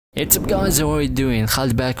What's up guys, how are you doing?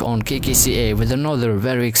 Khalid back on KKCA with another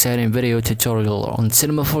very exciting video tutorial on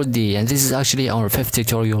Cinema 4D, and this is actually our 5th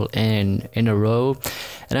tutorial in a row.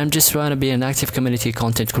 And I'm just trying to be an active community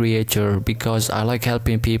content creator because I like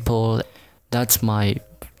helping people. That's my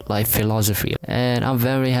life philosophy, and I'm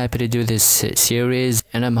very happy to do this series,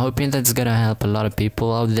 and I'm hoping that's gonna help a lot of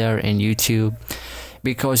people out there in YouTube,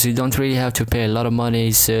 because you don't really have to pay a lot of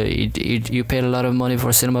money. So you pay a lot of money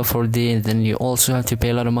for Cinema 4D, and then you also have to pay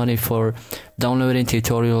a lot of money for downloading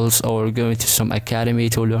tutorials or going to some academy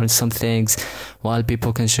to learn some things, while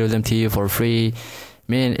people can show them to you for free.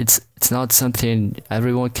 Man, it's not something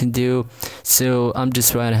everyone can do. So I'm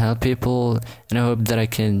just trying to help people, and I hope that I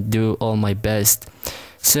can do all my best.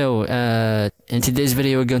 So in today's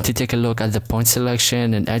video, we're going to take a look at the point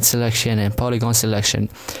selection and edge selection and polygon selection.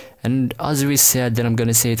 And as we said, then I'm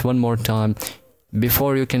gonna say it one more time,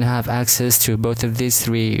 before you can have access to both of these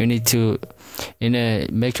three, you need to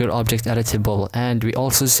make your object editable. And we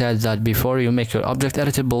also said that before you make your object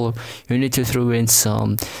editable, you need to throw in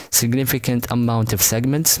some significant amount of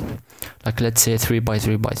segments, like let's say 3 by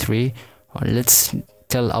 3 by 3, or let's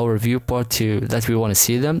tell our viewport that we want to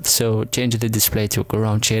see them. So change the display to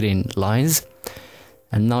ground shading lines,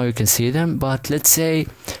 and now you can see them. But let's say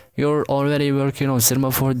you're already working on Cinema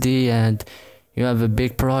 4D and you have a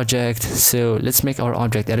big project, so let's make our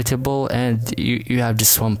object editable, and you have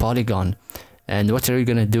just one polygon. And what are you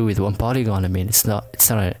gonna do with one polygon? I mean, it's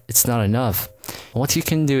not enough. What you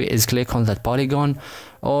can do is click on that polygon,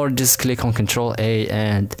 or just click on Control A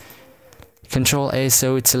and Control A,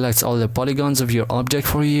 so it selects all the polygons of your object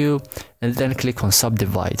for you, and then click on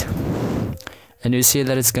Subdivide, and you see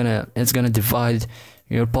that it's gonna divide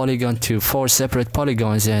your polygon to 4 separate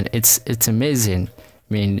polygons, and it's amazing.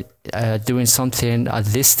 I mean, doing something at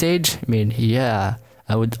this stage, I mean, yeah,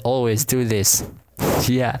 I would always do this.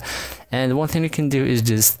 Yeah. And one thing you can do is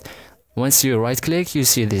just, once you right click, you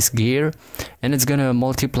see this gear, and it's gonna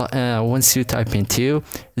multiply. Once you type in 2,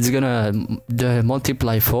 it's gonna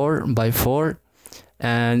multiply 4 by 4,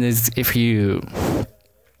 and if you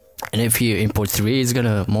input 3, it's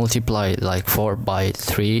gonna multiply like 4 by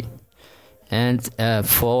 3, and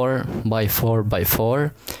 4 by 4 by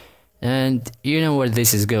 4, and you know where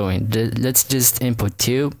this is going. Let's just input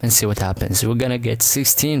 2 and see what happens. We're gonna get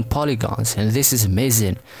 16 polygons, and this is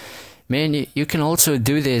amazing. Man, you can also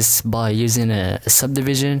do this by using a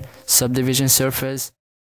subdivision surface,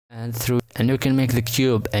 and you can make the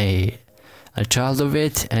cube a child of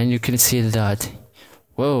it, and you can see that,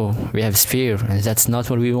 whoa, we have sphere, and that's not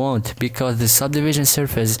what we want, because the subdivision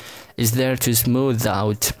surface is there to smooth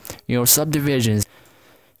out your subdivisions,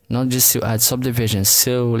 not just to add subdivisions.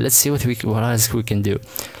 So let's see what else we can do.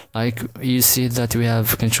 Like, you see that we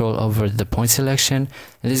have control over the point selection,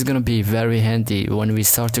 and this is gonna be very handy when we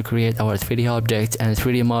start to create our 3D object and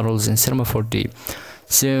 3D models in Cinema 4D.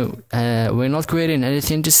 So we're not creating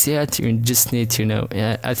anything just yet. You just need to know.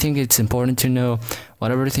 I think it's important to know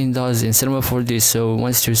what everything does in Cinema 4D. So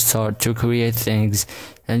once you start to create things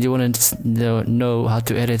and you want to know how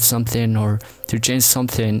to edit something or to change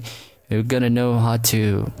something, you're gonna know how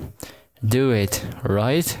to do it,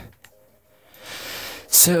 right?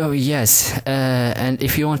 So yes, and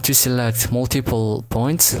if you want to select multiple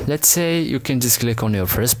points, let's say you can just click on your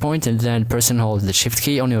first point and then press and hold the shift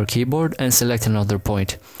key on your keyboard and select another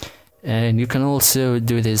point. And you can also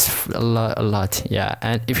do this a lot, yeah.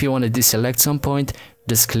 And if you want to deselect some point,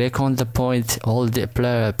 just click on the point,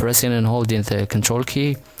 pressing and holding the control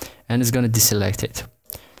key, and it's gonna deselect it,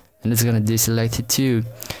 and it's gonna deselect it too.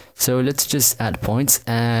 So let's just add points.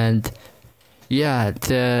 And yeah,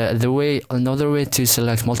 another way to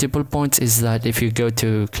select multiple points is that if you go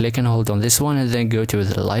to click and hold on this one, and then go to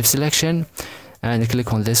the live selection and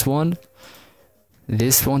click on this one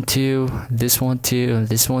too, this one too, and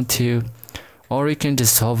this one too, or you can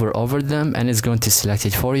just hover over them and it's going to select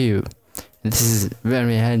it for you. This is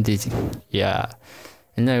very handy, yeah,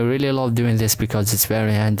 and I really love doing this because it's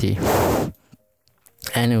very handy.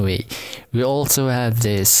 Anyway, we also have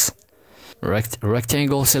this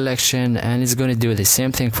rectangle selection, and it's going to do the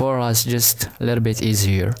same thing for us, just a little bit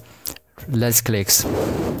easier. Let's click.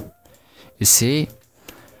 You see,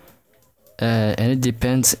 and it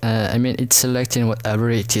depends. I mean, it's selecting whatever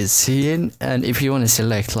it is seeing. And if you want to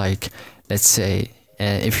select, like, let's say,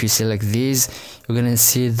 if you select these, you're gonna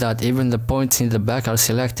see that even the points in the back are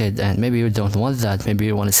selected, and maybe you don't want that. Maybe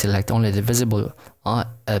you want to select only the visible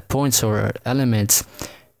points or elements.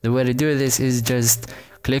 The way to do this is just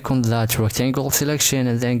click on that rectangle selection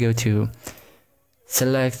and then go to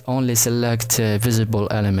select visible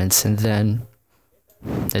elements, and then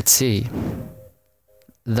let's see,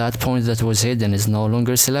 that point that was hidden is no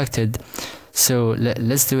longer selected. So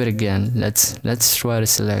let's do it again. Let's try to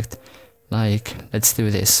select, like, let's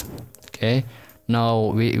do this. Okay, now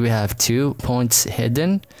we have 2 points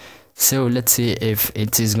hidden, so let's see if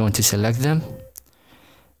it is going to select them.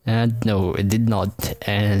 And no, it did not,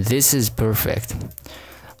 and this is perfect.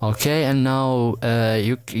 Okay, and now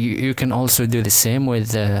you can also do the same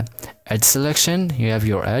with edge selection. You have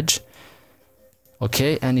your edge.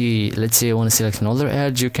 Okay, and let's say you want to select another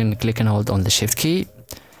edge, you can click and hold on the shift key.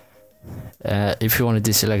 If you want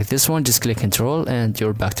to deselect this one, just click Control and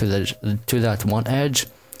you're back to that one edge.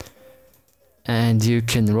 And you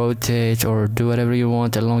can rotate or do whatever you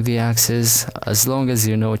want along the axis, as long as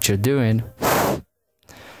you know what you're doing.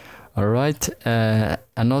 Alright,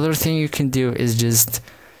 another thing you can do is just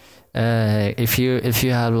if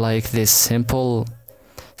you have like this simple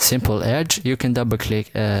edge, you can double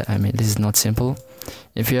click. I mean, this is not simple.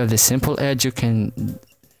 If you have this simple edge, you can,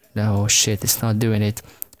 oh shit, it's not doing it.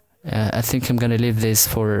 I think I'm gonna leave this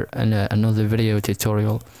for another video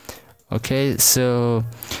tutorial. Okay, so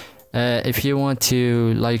if you want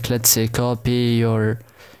to, like, let's say copy your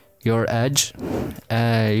edge,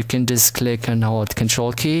 you can just click and hold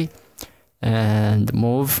Control key and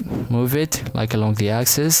move it like along the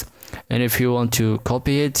axis. And if you want to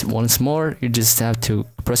copy it once more, you just have to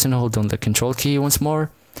press and hold on the Control key once more,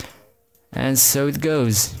 and so it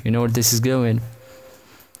goes. You know where this is going,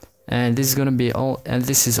 and this is gonna be all, and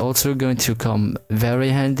this is also going to come very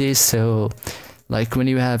handy. So like when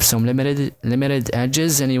you have some limited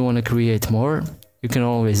edges and you want to create more, you can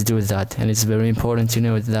always do that, and it's very important to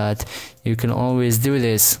know that you can always do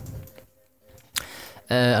this.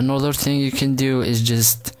 Another thing you can do is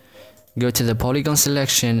just go to the polygon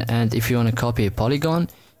selection, and if you want to copy a polygon,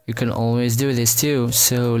 you can always do this too.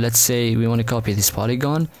 So let's say we want to copy this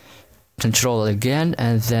polygon, Control again,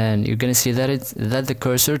 and then you're gonna see that the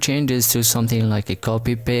cursor changes to something like a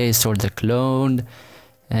copy paste or the clone.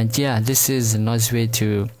 And yeah, this is a nice way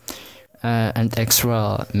to an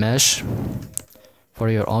extra mesh for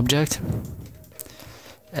your object.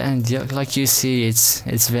 And yeah, like you see, it's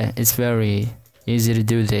very easy to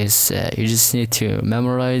do this. You just need to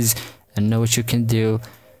memorize and know what you can do.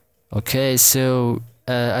 Okay, so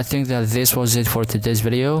I think that this was it for today's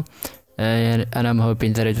video, and I'm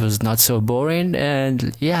hoping that it was not so boring.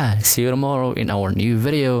 And yeah, see you tomorrow in our new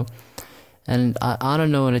video. And I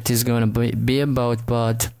don't know what it is going to be about,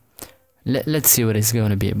 but let's see what it's going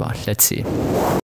to be about. Let's see.